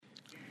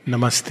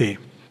Namaste.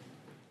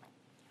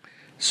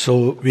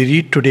 So we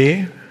read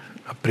today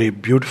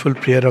beautiful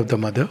prayer of the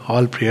Mother.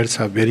 All prayers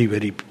are very,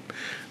 very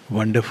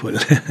wonderful.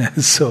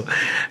 So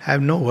I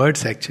have no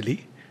words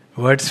actually.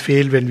 Words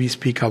fail when we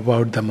speak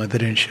about the Mother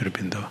and Sri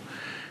Aurobindo.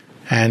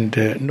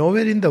 And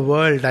nowhere in the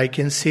world I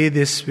can say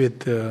this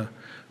with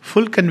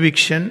full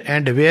conviction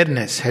and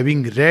awareness,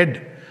 having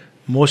read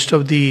almost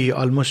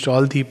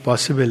all the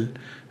possible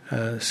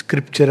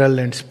scriptural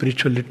and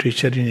spiritual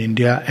literature in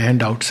India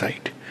and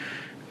outside,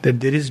 that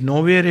there is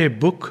nowhere a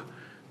book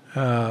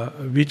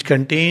which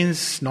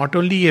contains not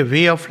only a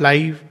way of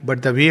life,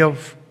 but the way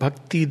of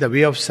bhakti, the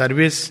way of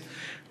service,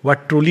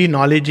 what truly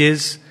knowledge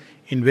is,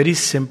 in very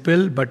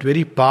simple but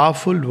very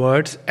powerful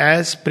words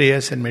as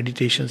prayers and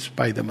meditations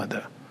by the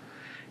Mother.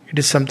 It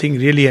is something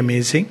really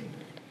amazing.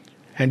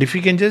 And if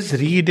you can just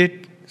read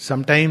it,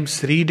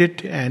 sometimes read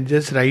it and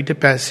just write a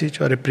passage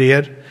or a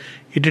prayer,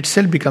 it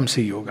itself becomes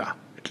a yoga.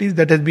 At least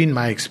that has been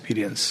my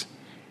experience.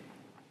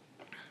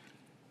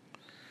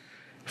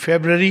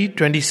 February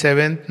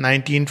 27th,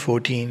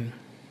 1914.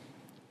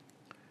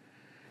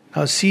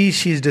 Now see,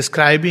 she is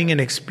describing an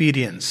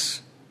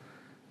experience,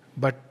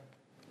 but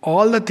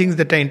all the things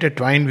that are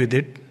intertwined with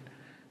it,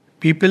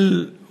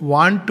 people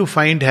want to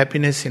find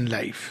happiness in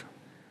life.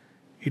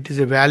 It is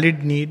a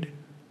valid need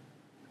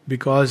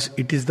because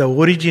it is the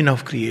origin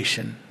of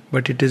creation,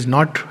 but it is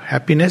not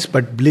happiness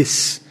but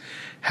bliss.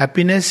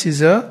 Happiness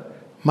is a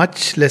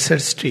much lesser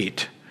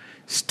state.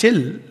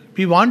 Still,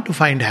 we want to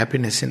find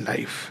happiness in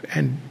life,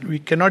 and we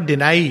cannot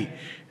deny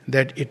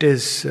that it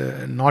is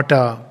not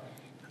a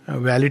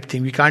valid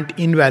thing. We can't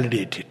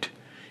invalidate it.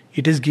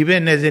 It is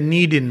given as a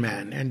need in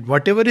man, and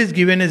whatever is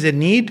given as a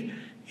need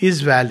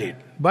is valid.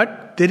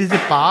 But there is a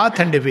path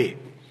and a way.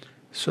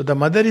 So the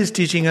Mother is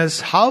teaching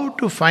us how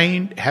to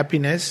find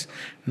happiness,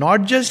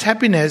 not just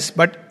happiness,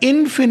 but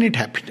infinite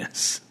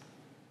happiness.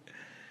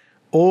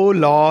 O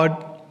Lord,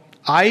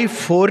 I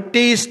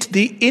foretaste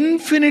the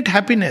infinite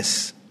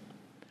happiness,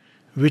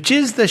 which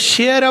is the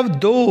share of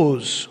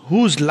those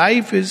whose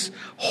life is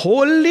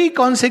wholly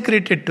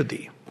consecrated to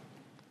Thee.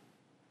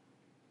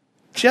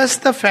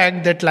 Just the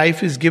fact that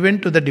life is given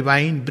to the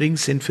divine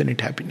brings infinite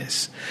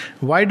happiness.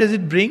 Why does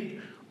it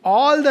bring?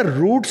 All the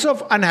roots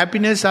of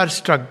unhappiness are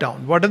struck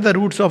down. What are the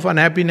roots of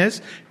unhappiness?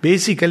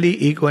 Basically,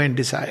 ego and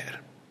desire.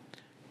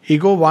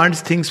 Ego wants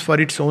things for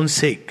its own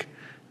sake.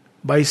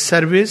 By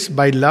service,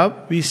 by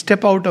love, we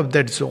step out of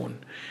that zone.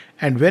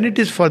 And when it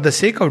is for the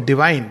sake of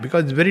divine,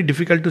 because it's very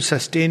difficult to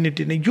sustain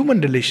it in a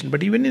human relation,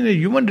 but even in a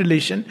human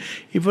relation,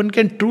 if one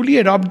can truly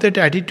adopt that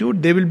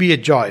attitude, there will be a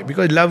joy,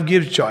 because love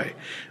gives joy.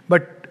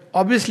 But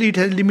obviously it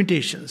has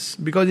limitations,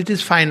 because it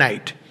is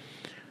finite.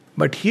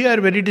 But here,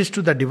 when it is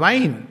to the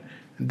divine,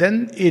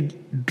 then a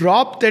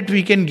drop that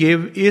we can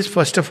give is,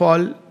 first of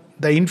all,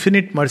 the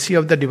infinite mercy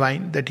of the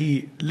divine, that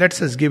He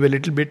lets us give a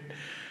little bit.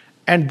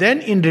 And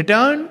then in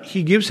return,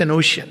 He gives an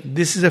ocean.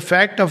 This is a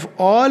fact of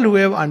all who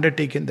have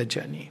undertaken the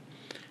journey.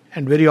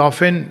 And very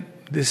often,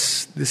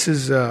 this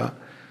is the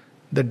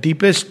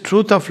deepest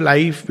truth of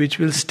life, which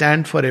will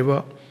stand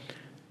forever.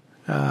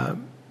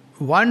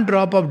 One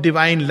drop of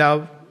divine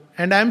love,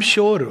 and I am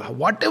sure,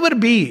 whatever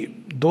be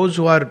those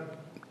who are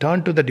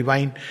turned to the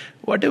divine,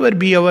 whatever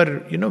be our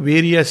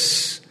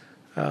various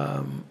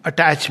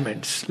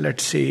attachments,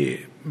 let's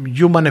say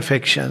human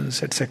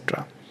affections,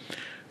 etc.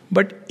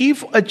 But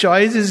if a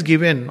choice is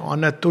given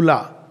on a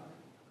tula,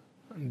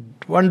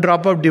 one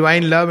drop of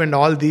divine love and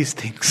all these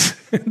things,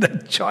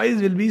 the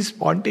choice will be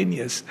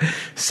spontaneous.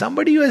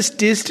 Somebody who has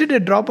tasted a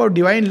drop of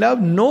divine love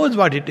knows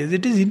what it is.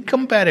 It is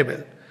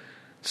incomparable.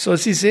 So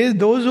she says,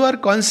 those who are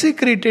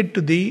consecrated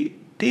to Thee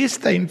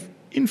taste the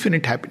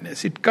infinite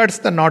happiness. It cuts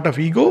the knot of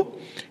ego.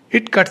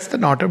 It cuts the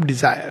knot of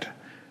desire.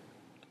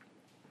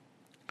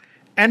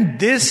 And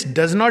this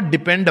does not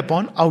depend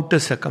upon outer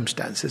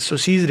circumstances. So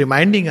she is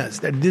reminding us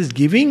that this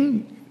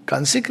giving,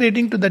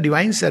 consecrating to the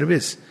divine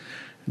service,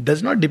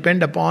 does not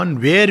depend upon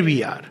where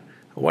we are.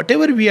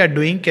 Whatever we are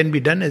doing can be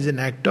done as an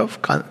act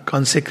of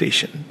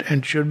consecration.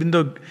 And Sri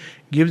Aurobindo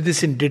gives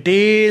this in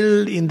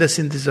detail in the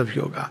Synthesis of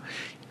Yoga.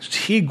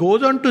 He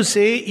goes on to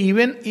say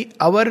even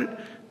our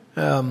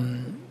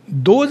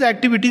those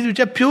activities which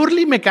are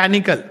purely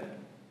mechanical,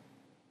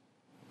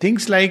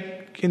 things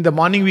like in the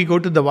morning we go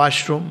to the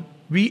washroom,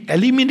 we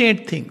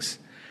eliminate things.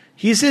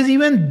 He says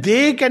even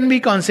they can be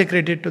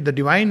consecrated to the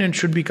divine and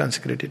should be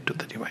consecrated to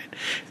the divine.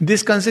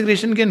 This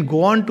consecration can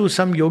go on to,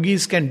 some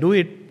yogis can do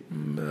it.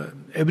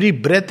 Every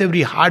breath,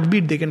 every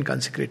heartbeat they can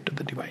consecrate to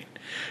the divine.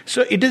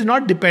 So it is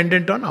not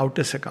dependent on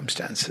outer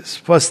circumstances,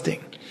 first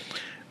thing.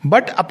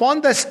 But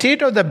upon the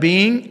state of the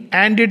being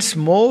and its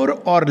more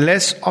or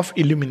less of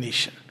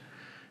illumination.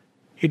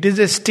 It is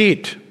a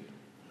state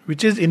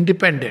which is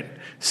independent.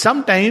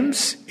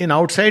 Sometimes in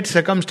outside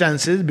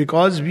circumstances,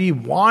 because we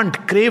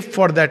crave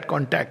for that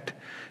contact,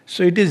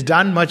 so it is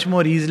done much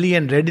more easily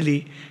and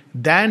readily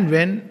than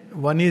when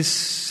one is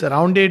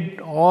surrounded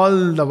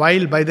all the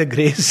while by the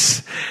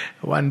grace.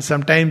 One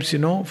sometimes,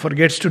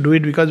 forgets to do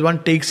it because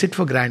one takes it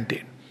for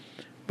granted.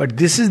 But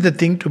this is the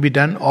thing to be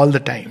done all the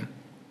time.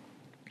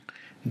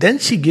 Then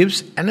she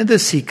gives another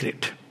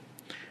secret.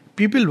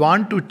 people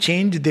want to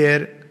change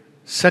their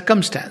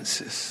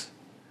circumstances.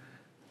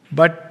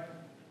 But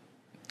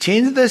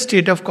change the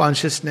state of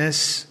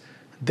consciousness,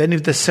 then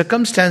if the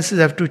circumstances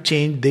have to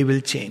change, they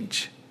will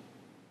change.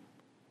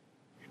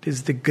 It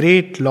is the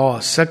great law.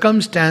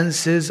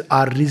 Circumstances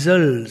are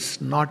results,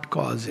 not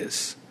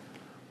causes.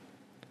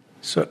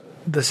 So,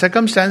 the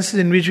circumstances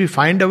in which we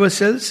find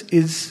ourselves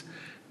is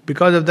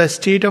because of the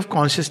state of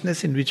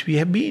consciousness in which we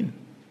have been.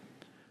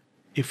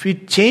 If we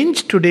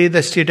change today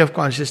the state of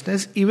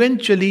consciousness,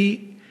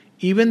 eventually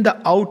even the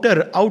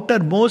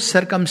outermost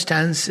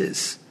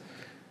circumstances,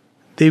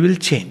 they will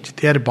change.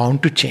 They are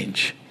bound to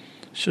change.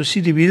 So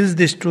she reveals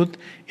this truth.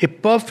 A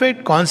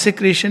perfect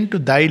consecration to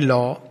thy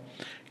law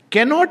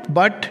cannot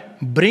but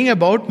bring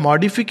about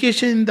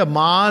modification in the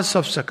mass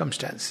of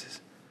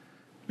circumstances.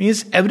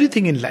 Means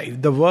everything in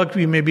life, the work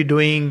we may be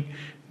doing,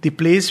 the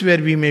place where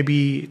we may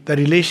be, the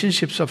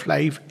relationships of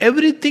life,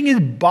 everything is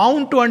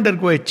bound to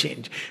undergo a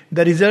change.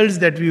 The results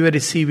that we were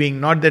receiving,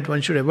 not that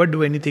one should ever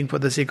do anything for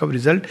the sake of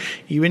result.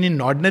 Even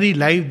in ordinary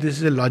life, this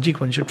is a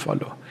logic one should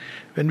follow.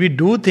 When we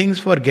do things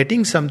for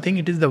getting something,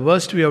 it is the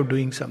worst way of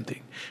doing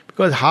something.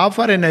 Because half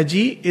our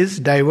energy is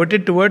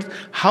diverted towards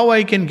how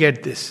I can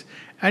get this.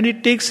 And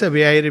it takes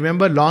away. I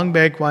remember long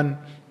back one,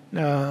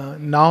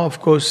 now of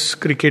course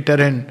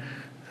cricketer and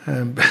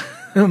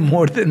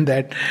more than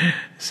that.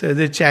 So as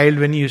a child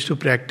when he used to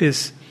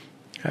practice,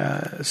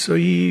 so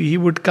he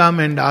would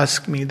come and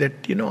ask me that,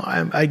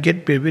 I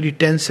get very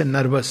tense and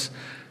nervous.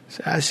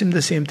 So I asked him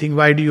the same thing,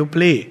 why do you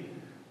play?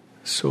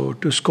 So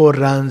to score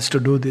runs,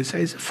 to do this.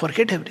 I said,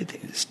 forget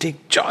everything, just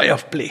take joy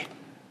of play.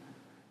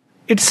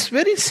 It's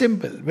very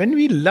simple. When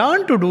we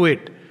learn to do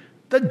it,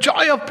 the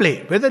joy of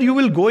play, whether you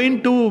will go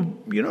into,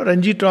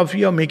 Ranji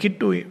Trophy or make it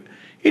to,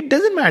 it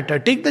doesn't matter.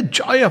 Take the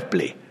joy of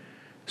play.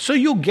 So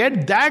you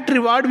get that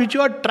reward which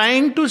you are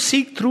trying to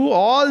seek through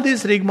all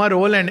this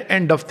rigmarole and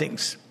end of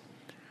things.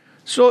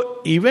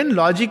 So even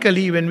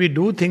logically, when we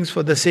do things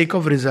for the sake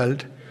of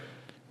result,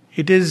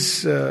 it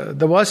is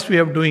the worst way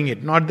of doing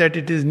it. Not that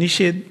it is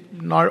nishid,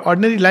 nor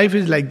ordinary life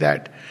is like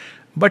that.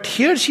 But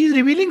here she is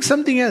revealing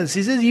something else.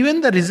 She says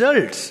even the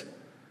results,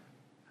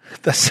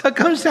 the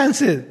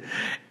circumstances,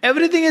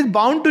 everything is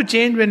bound to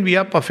change when we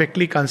are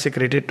perfectly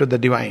consecrated to the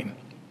divine.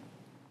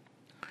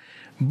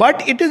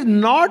 But it is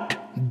not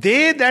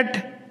they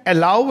that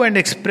allow and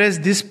express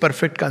this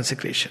perfect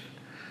consecration.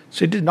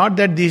 So it is not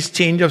that these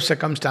change of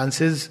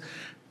circumstances,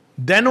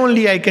 then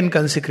only I can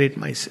consecrate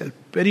myself.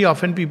 Very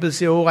often people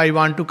say, I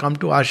want to come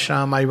to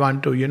ashram, I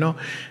want to,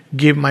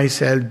 give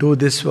myself, do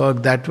this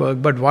work, that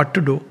work. But what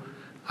to do?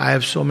 I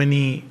have so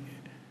many,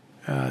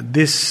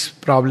 this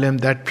problem,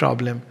 that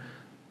problem.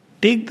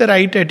 Take the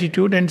right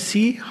attitude and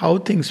see how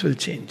things will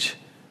change.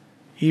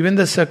 Even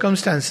the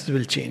circumstances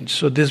will change.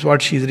 So this is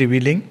what she is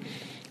revealing.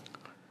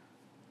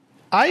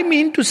 I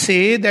mean to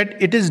say that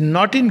it is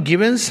not in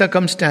given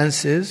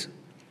circumstances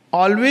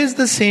always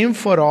the same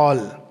for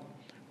all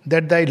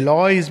that thy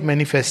law is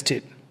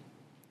manifested.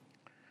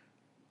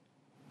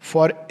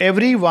 For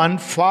everyone,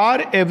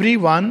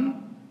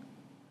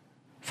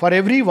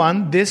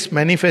 this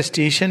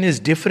manifestation is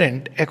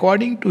different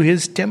according to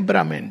his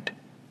temperament.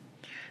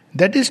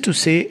 That is to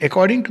say,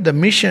 according to the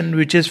mission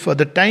which is for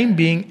the time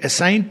being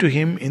assigned to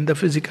him in the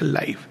physical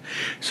life.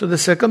 So the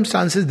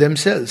circumstances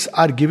themselves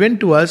are given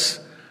to us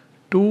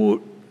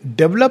to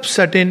develop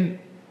certain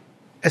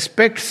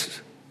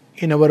aspects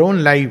in our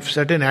own life,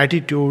 certain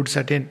attitudes,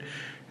 certain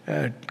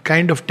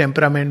kind of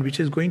temperament which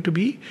is going to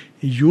be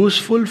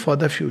useful for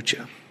the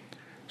future.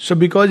 So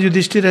because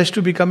Yudhishthira has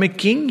to become a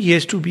king, he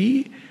has to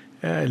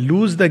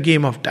lose the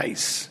game of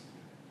dice.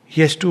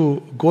 He has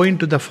to go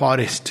into the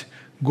forest,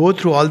 go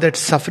through all that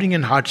suffering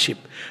and hardship,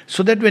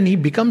 so that when he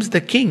becomes the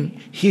king,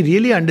 he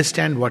really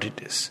understands what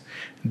it is.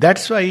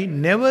 That's why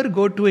never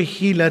go to a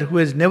healer who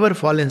has never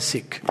fallen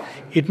sick.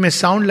 It may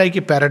sound like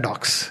a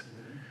paradox,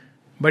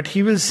 but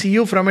he will see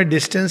you from a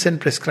distance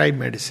and prescribe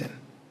medicine.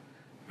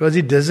 Because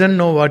he doesn't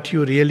know what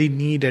you really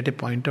need at a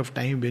point of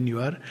time when you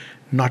are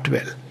not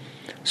well.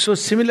 So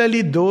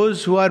similarly,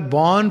 those who are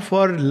born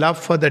for love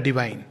for the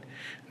divine,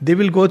 they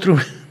will go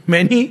through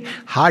many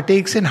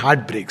heartaches and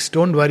heartbreaks.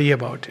 Don't worry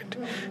about it.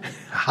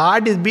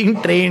 Heart is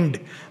being trained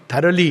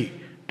thoroughly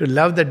to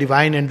love the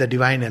divine and the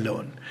divine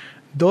alone.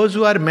 Those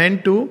who are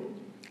meant to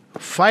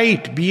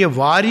fight, be a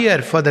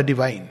warrior for the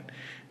divine,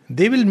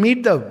 they will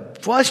meet the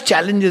first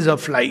challenges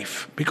of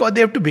life because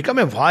they have to become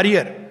a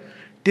warrior.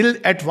 Till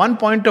at one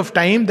point of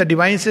time, the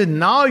divine says,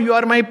 now you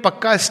are my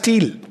pakka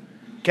steel.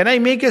 Can I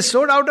make a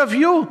sword out of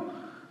you?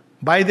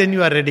 By then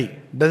you are ready.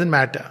 Doesn't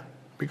matter.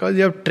 Because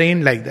you have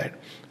trained like that.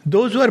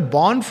 Those who are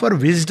born for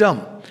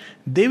wisdom,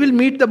 they will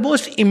meet the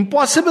most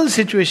impossible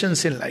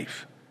situations in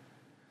life.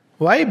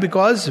 Why?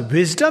 Because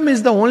wisdom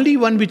is the only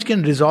one which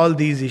can resolve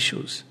these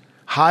issues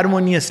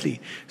harmoniously.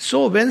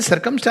 So when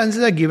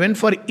circumstances are given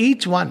for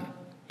each one,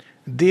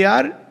 they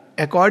are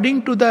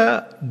according to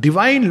the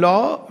divine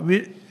law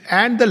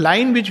and the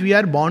line which we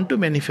are born to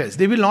manifest.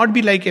 They will not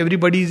be like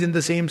everybody is in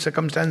the same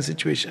circumstance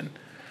situation.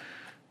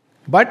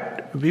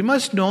 But we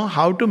must know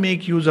how to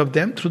make use of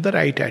them through the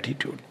right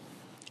attitude.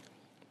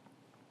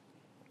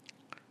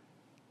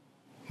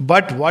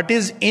 But what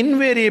is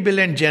invariable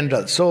and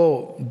general?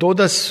 So, though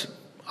the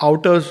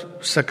outer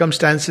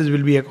circumstances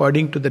will be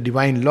according to the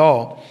divine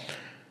law,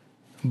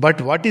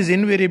 but what is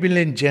invariable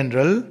and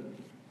general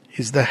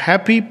is the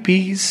happy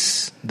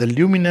peace, the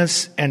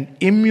luminous and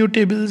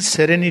immutable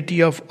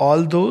serenity of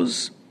all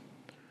those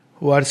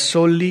who are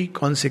solely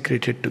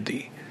consecrated to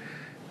Thee.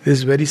 This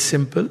is very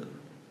simple.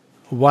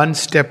 One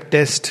step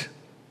test.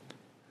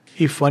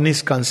 If one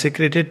is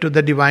consecrated to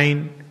the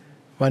divine,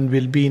 one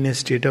will be in a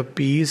state of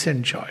peace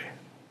and joy.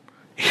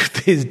 If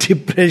there is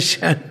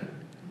depression,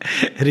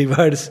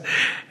 reverse,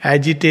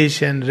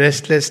 agitation,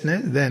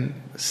 restlessness, then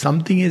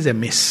something is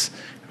amiss.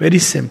 Very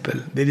simple.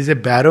 There is a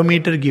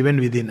barometer given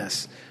within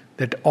us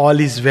that all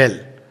is well.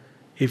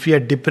 If we are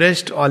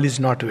depressed, all is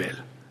not well.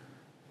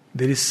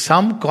 There is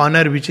some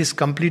corner which is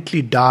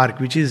completely dark,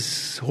 which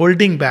is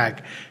holding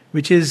back,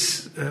 which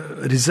is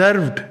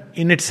reserved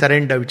in its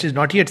surrender, which is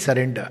not yet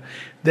surrender.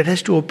 That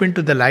has to open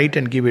to the light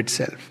and give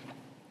itself.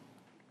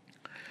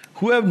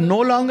 Who have no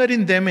longer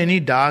in them any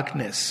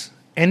darkness,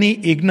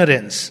 any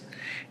ignorance,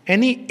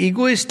 any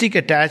egoistic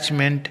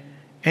attachment,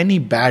 any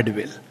bad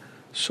will.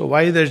 So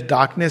why does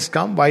darkness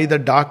come? Why the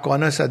dark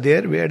corners are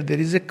there? Where there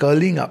is a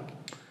curling up.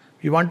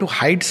 We want to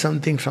hide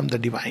something from the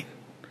divine.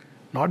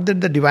 Not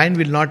that the divine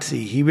will not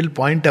see. He will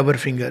point our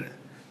finger.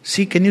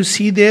 See, can you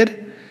see there?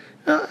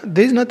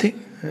 There is nothing.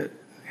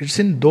 It's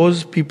in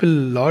those people,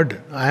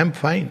 Lord. I am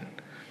fine.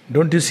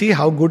 Don't you see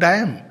how good I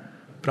am?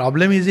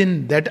 Problem is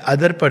in that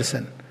other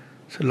person.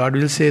 So Lord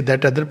will say,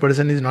 that other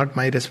person is not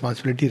my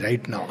responsibility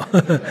right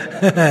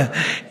now.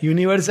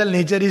 Universal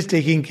nature is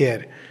taking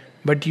care.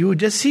 But you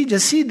just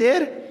see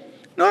there.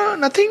 No,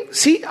 nothing.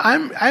 See,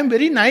 I'm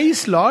very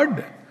nice,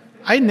 Lord.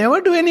 I never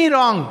do any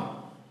wrong.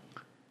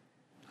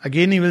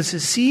 Again he will say,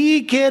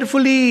 see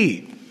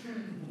carefully.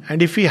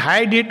 And if we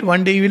hide it,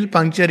 one day he will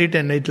puncture it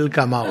and it will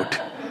come out.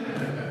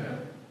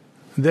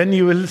 Then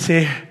you will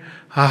say,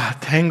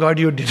 thank God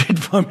you did it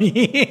for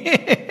me.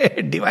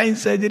 Divine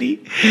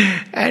surgery.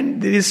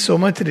 And there is so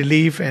much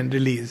relief and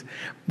release.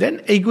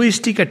 Then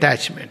egoistic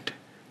attachment.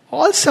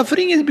 All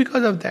suffering is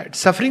because of that.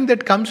 Suffering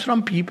that comes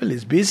from people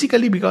is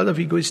basically because of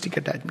egoistic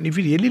attachment. If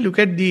you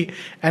really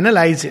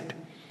analyze it.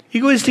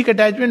 Egoistic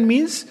attachment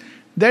means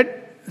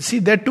that, see,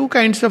 there are two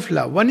kinds of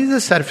love. One is the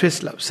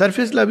surface love.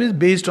 Surface love is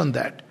based on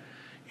that.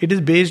 It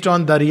is based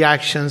on the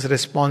reactions,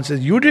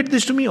 responses. You did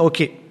this to me,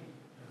 okay.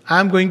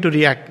 I am going to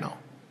react now.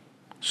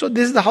 So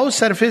this is how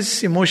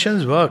surface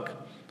emotions work.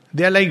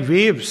 They are like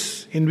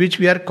waves in which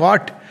we are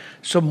caught.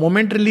 So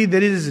momentarily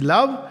there is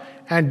love,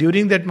 and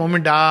during that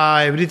moment,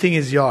 everything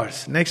is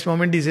yours. Next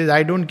moment he says,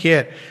 I don't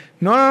care.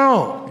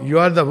 No, you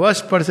are the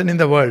worst person in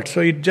the world. So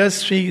it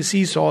just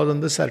seesaws on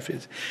the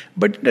surface.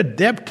 But in the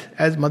depth,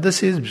 as Mother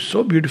says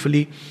so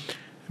beautifully,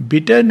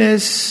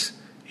 bitterness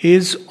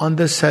is on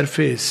the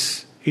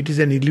surface. It is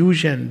an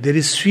illusion. There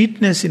is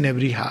sweetness in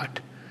every heart.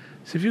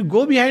 So if you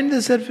go behind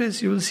the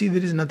surface, you will see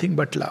there is nothing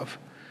but love.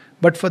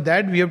 But for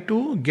that, we have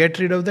to get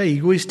rid of the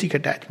egoistic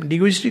attachment.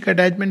 Egoistic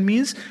attachment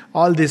means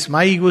all this.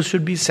 My ego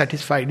should be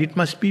satisfied. It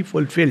must be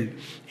fulfilled.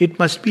 It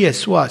must be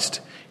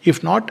assuaged.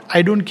 If not,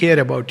 I don't care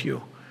about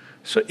you.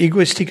 So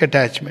egoistic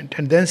attachment.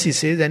 And then she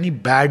says, any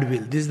bad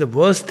will. This is the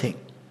worst thing.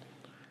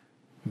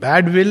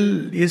 Bad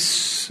will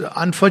is,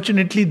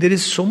 unfortunately, there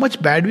is so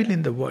much bad will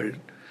in the world.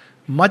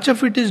 Much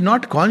of it is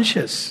not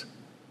conscious.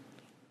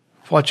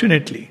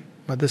 Fortunately,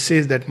 Mother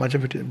says that much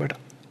of it is, but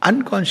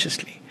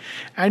unconsciously.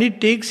 And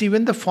it takes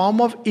even the form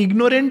of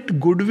ignorant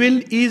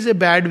goodwill is a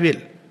bad will.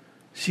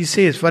 She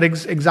says, for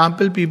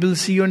example, people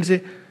see you and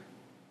say,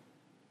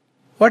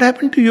 what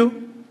happened to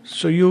you?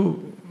 So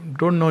you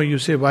don't know, you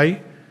say,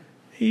 why?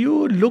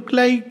 You look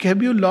like,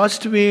 have you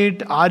lost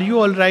weight? Are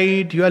you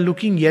alright? You are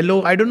looking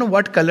yellow. I don't know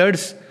what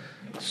colors.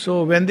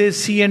 So when they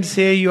see and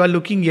say, you are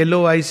looking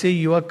yellow, I say,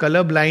 you are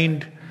color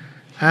blind.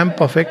 I am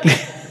perfectly...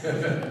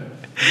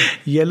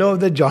 Yellow of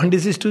the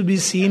jaundice is to be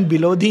seen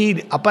below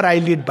the upper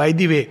eyelid, by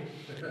the way.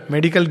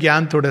 Medical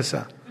gyan thoda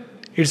sa.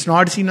 It's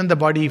not seen on the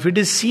body. If it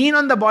is seen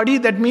on the body,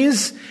 that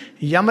means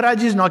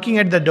Yamaraj is knocking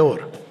at the door.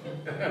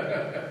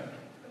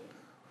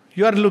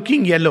 You are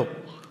looking yellow.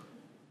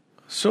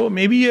 So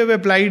maybe you have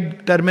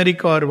applied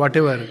turmeric or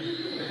whatever.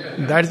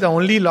 That's the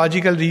only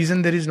logical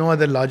reason. There is no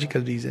other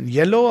logical reason.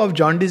 Yellow of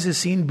jaundice is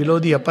seen below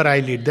the upper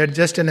eyelid. That's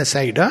just an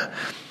aside.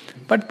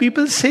 But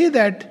people say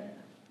that.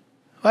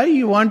 Why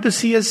you want to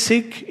see us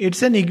sick?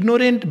 It's an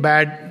ignorant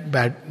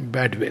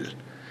bad will.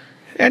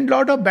 And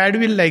lot of bad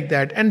will like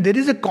that. And there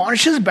is a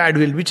conscious bad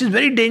will which is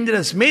very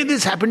dangerous. May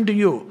this happen to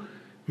you.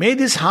 May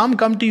this harm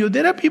come to you.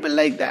 There are people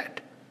like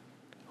that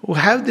who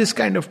have this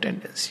kind of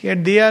tendency.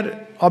 Yet they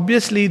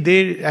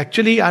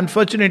actually,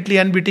 unfortunately,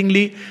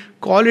 unwittingly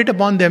call it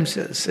upon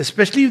themselves.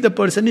 Especially if the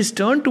person is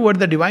turned toward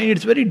the divine,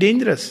 it's very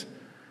dangerous.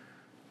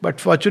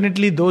 But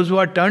fortunately, those who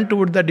are turned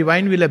toward the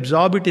divine will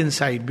absorb it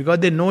inside because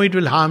they know it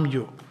will harm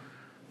you.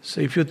 So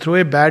if you throw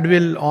a bad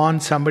will on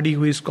somebody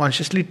who is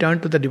consciously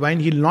turned to the divine,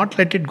 he'll not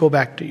let it go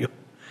back to you.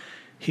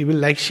 He will,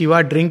 like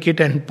Shiva, drink it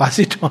and pass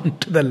it on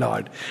to the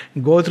Lord.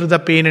 Go through the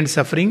pain and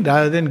suffering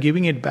rather than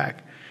giving it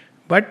back.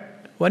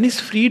 But one is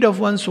freed of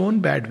one's own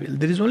bad will.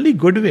 There is only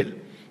goodwill.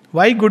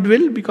 Why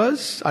goodwill?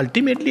 Because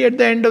ultimately at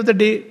the end of the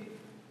day,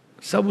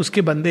 sab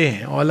uske bande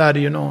hain. All are,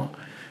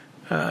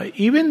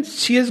 even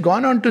she has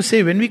gone on to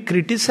say, when we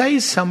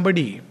criticize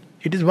somebody,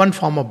 it is one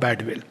form of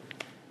bad will.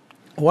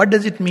 What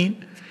does it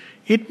mean?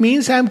 It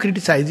means I am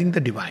criticizing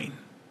the divine.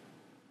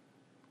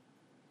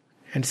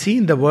 And see,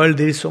 in the world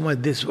there is so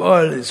much, this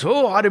world is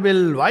so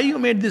horrible, why you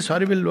made this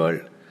horrible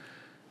world?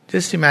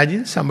 Just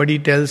imagine somebody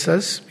tells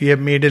us, we have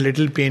made a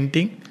little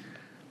painting,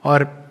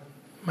 or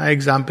my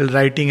example,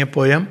 writing a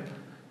poem.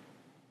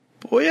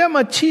 Poem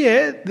achhi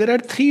hai, there are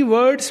 3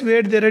 words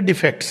where there are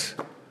defects.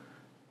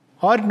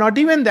 Or not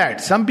even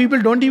that. Some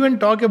people don't even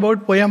talk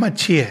about poem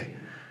achhi hai.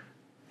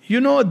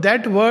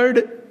 That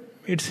word,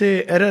 it's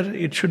a error,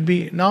 it should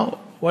be. Now,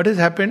 what has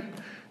happened?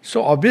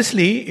 So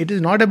obviously, it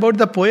is not about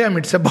the poem,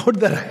 it's about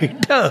the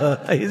writer,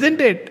 isn't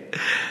it?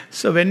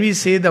 So when we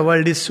say the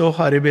world is so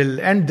horrible,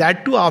 and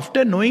that too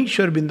after knowing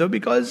Sri Aurobindo,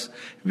 because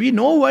we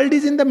know world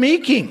is in the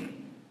making.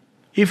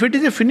 If it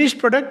is a finished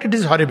product, it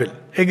is horrible.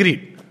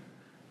 Agreed.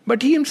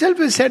 But he himself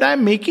has said, I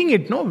am making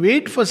it. No,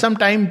 wait for some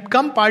time.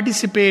 Come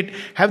participate.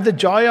 Have the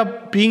joy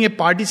of being a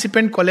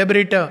participant,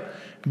 collaborator.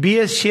 Be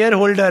a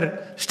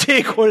shareholder,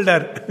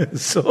 stakeholder.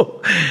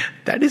 So,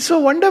 that is so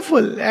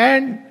wonderful.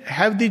 And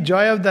have the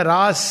joy of the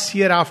ras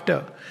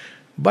hereafter.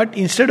 But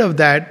instead of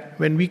that,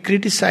 when we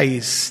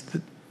criticize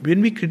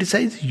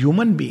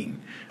human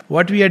being,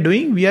 what we are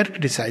doing, we are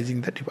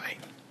criticizing the divine.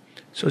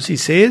 So she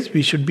says,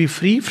 we should be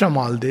free from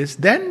all this.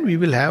 Then we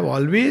will have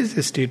always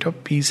a state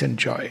of peace and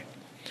joy.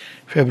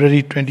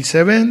 February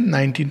 27,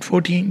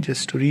 1914,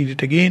 just to read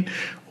it again.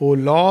 O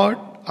Lord,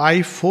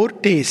 I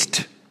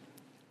foretaste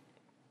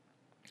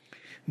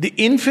the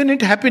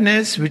infinite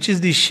happiness which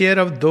is the share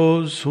of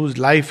those whose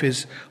life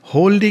is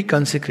wholly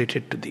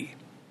consecrated to Thee.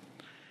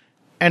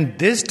 And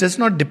this does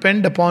not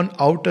depend upon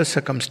outer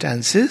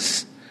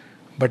circumstances,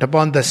 but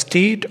upon the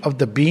state of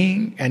the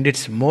being and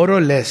its more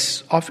or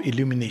less of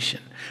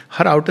illumination.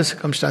 Her outer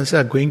circumstances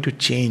are going to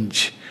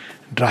change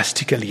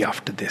drastically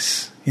after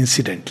this,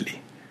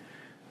 incidentally.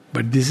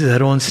 But this is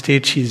her own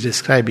state she is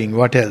describing.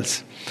 What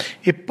else?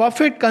 A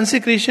perfect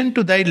consecration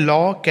to Thy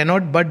law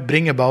cannot but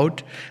bring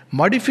about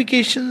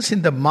modifications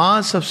in the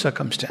mass of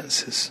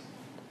circumstances.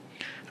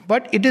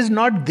 But it is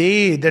not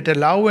they that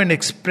allow and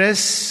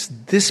express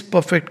this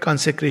perfect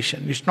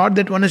consecration. It's not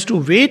that one has to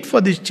wait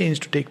for this change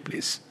to take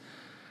place,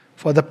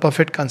 for the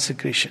perfect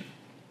consecration.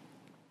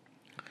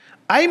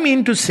 I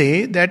mean to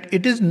say that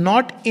it is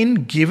not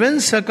in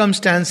given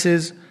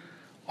circumstances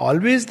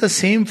always the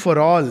same for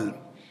all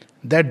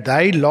that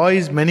Thy law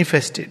is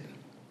manifested.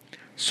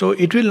 So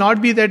it will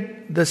not be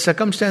that the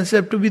circumstances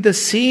have to be the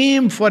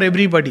same for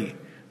everybody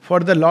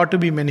for the law to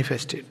be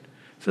manifested.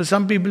 So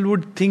some people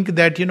would think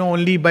that,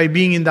 only by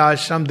being in the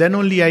ashram, then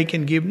only I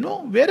can give. No,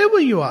 wherever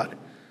you are,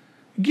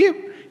 give.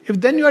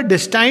 If then you are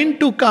destined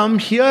to come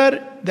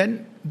here,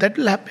 then that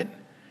will happen.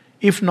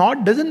 If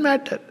not, doesn't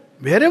matter.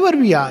 Wherever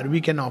we are, we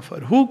can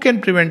offer. Who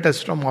can prevent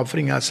us from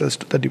offering ourselves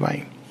to the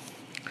divine?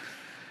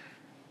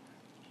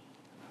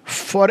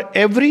 For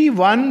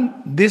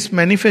everyone, this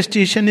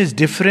manifestation is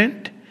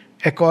different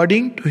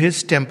according to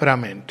his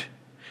temperament.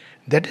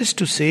 That is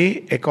to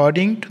say,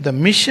 according to the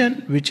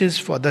mission which is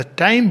for the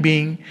time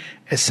being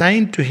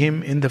assigned to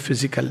him in the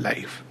physical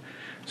life.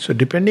 So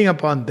depending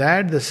upon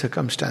that, the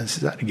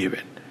circumstances are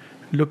given.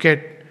 Look at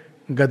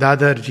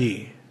Gadadhar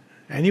ji.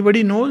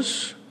 Anybody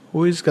knows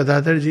who is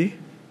Gadadhar ji?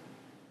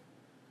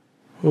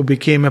 Who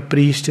became a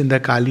priest in the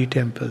Kali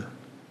temple.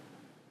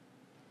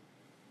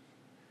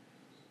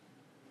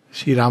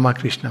 Sri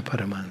Ramakrishna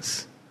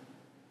Paramahans.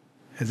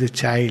 As a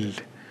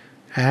child.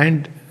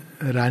 And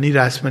Rani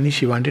Rasmani,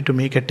 she wanted to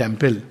make a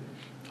temple.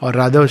 Or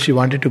rather, she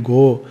wanted to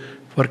go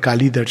for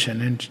Kali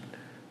Darshan. And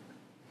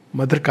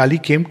Mother Kali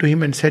came to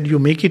him and said, you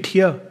make it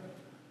here.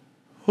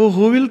 Oh,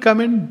 who will come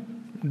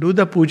and do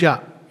the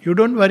puja? You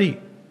don't worry.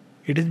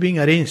 It is being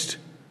arranged.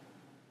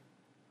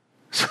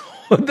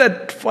 So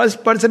that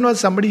first person was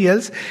somebody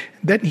else.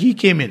 Then he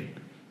came in.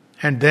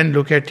 And then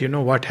look at,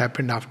 what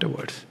happened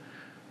afterwards.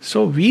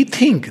 So we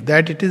think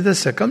that it is the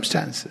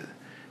circumstances.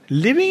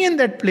 Living in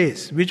that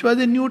place, which was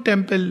a new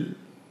temple.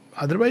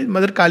 Otherwise,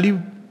 Mother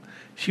Kali,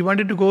 she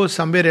wanted to go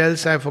somewhere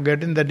else. I have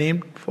forgotten the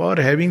name, for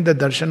having the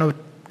darshan of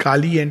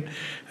Kali and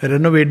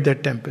renovate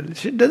that temple.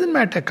 It doesn't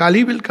matter.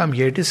 Kali will come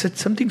here. It is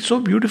something so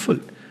beautiful.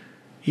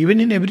 Even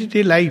in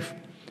everyday life.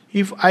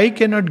 If I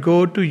cannot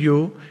go to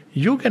you,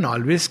 you can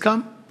always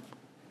come.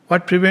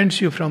 What prevents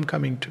you from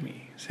coming to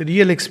me? It's a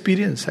real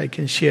experience I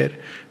can share.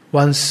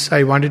 Once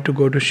I wanted to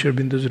go to Sri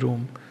Aurobindo's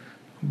room.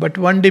 But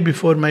one day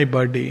before my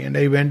birthday, and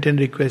I went and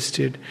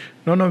requested,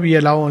 no, we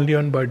allow only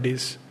on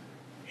birthdays.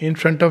 In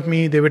front of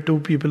me, there were 2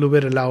 people who were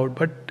allowed.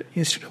 But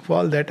instead of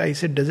all that, I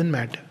said, doesn't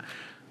matter.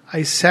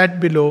 I sat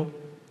below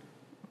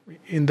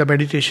in the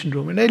meditation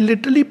room and I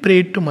literally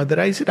prayed to Mother.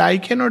 I said, I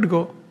cannot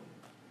go.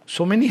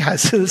 So many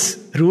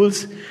hassles,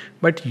 rules,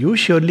 but you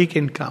surely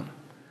can come.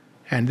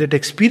 And that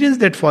experience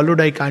that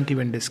followed, I can't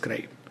even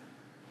describe.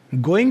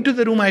 Going to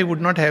the room, I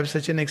would not have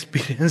such an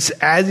experience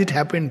as it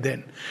happened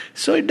then.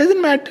 So it doesn't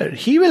matter.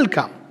 He will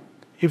come.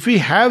 If we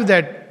have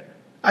that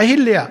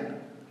Ahilya,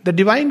 the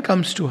divine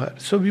comes to her.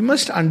 So we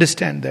must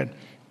understand that.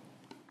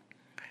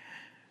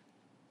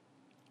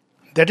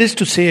 That is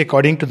to say,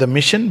 according to the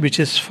mission which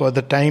is for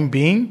the time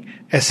being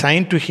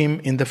assigned to him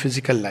in the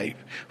physical life.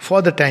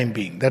 For the time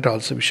being, that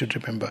also we should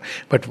remember.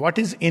 But what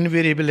is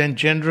invariable and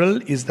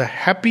general is the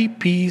happy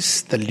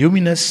peace, the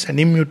luminous and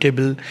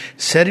immutable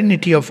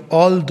serenity of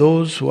all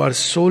those who are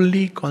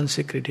solely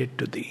consecrated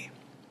to thee,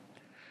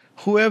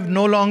 who have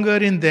no longer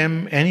in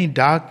them any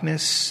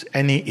darkness,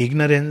 any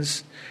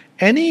ignorance,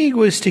 any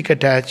egoistic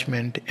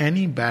attachment,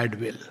 any bad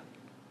will.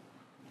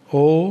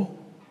 Oh,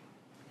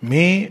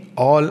 may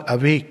all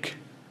awake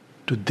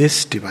to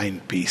this divine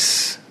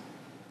peace.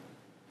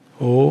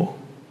 Oh,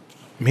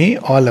 may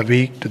all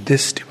awake to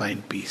this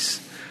divine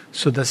peace.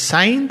 So the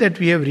sign that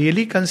we have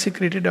really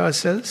consecrated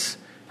ourselves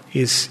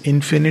is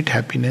infinite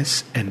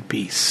happiness and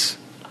peace.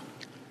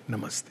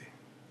 Namaste.